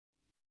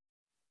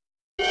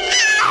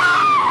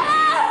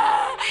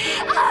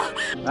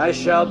I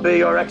shall be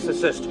your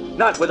exorcist,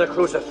 not with a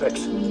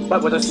crucifix,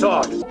 but with a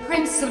sword.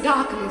 Prince of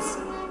Darkness,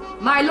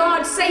 my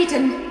lord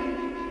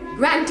Satan,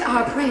 grant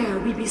our prayer,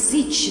 we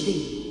beseech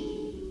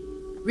thee.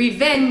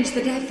 Revenge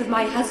the death of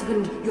my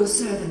husband, your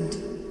servant.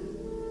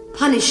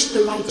 Punish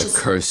the righteous. The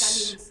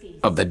curse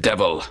of the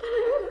devil.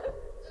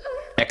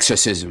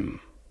 Exorcism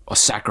or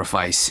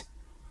sacrifice.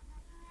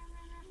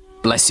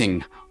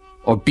 Blessing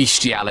or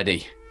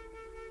bestiality.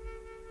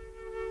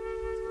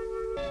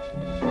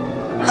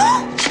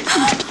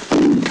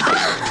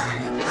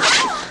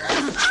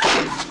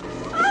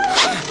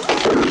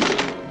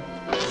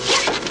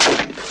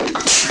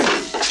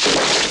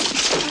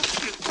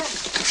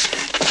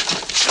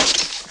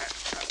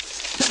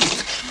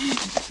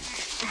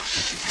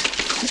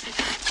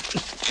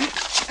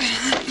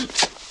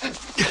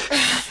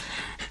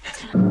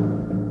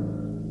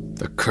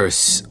 The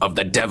curse of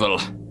the devil.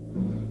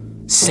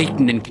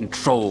 Satan in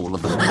control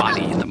of the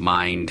body and the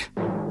mind.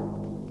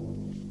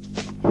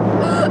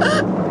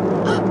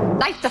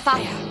 Light the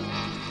fire.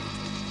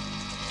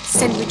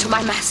 Send me to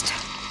my master.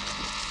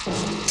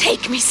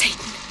 Take me,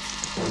 Satan.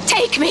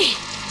 Take me.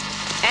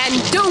 And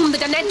doom the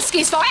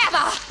Donenskis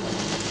forever.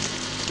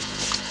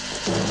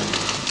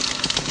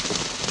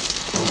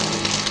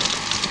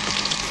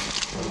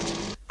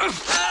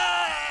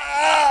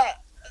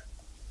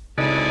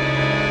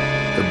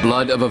 The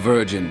blood of a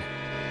virgin.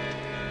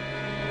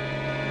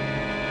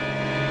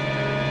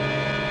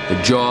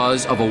 The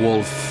jaws of a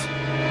wolf.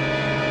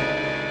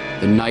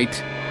 The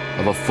night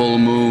of a full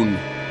moon.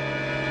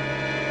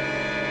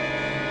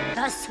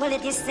 Thus will a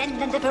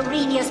descendant of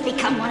Arrhenius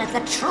become one of the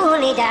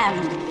truly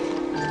damned.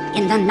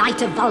 In the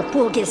night of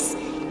Walpurgis,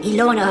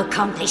 Ilona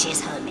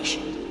accomplishes her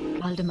mission.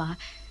 Waldemar,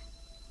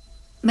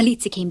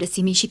 Malitza came to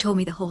see me. She told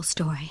me the whole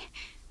story.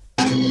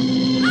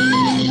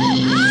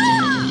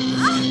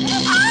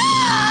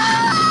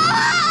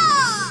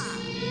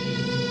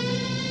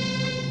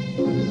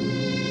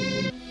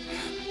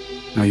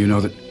 Now you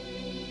know that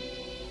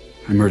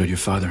I murdered your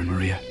father and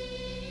Maria.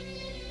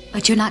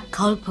 But you're not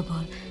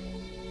culpable.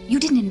 You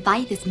didn't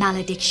invite this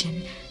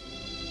malediction.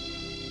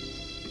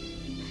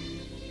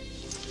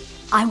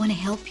 I want to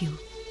help you.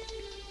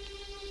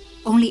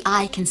 Only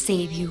I can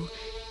save you.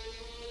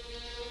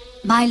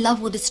 My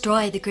love will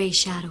destroy the gray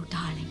shadow,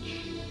 darling.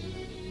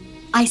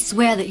 I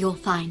swear that you'll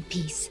find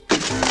peace.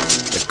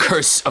 The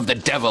curse of the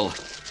devil.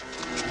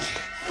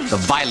 The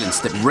violence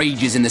that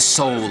rages in the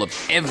soul of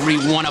every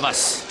one of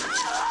us.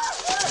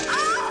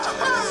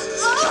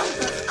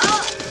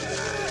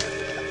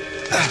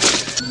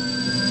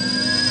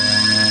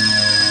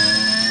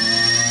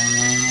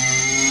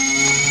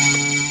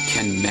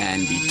 Can man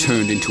be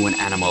turned into an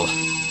animal?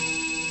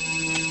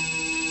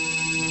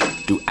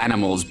 Do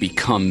animals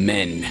become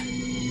men?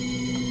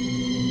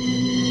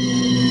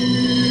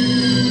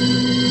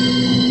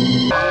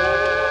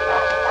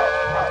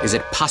 Is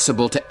it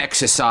possible to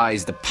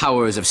exercise the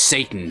powers of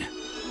Satan?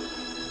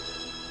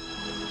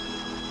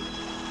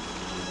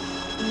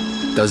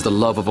 Does the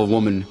love of a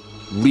woman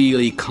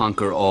really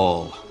conquer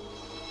all?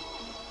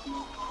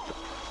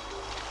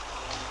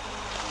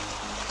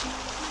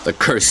 The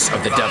Curse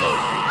of the Devil.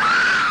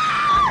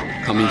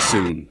 Coming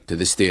soon to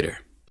this theater.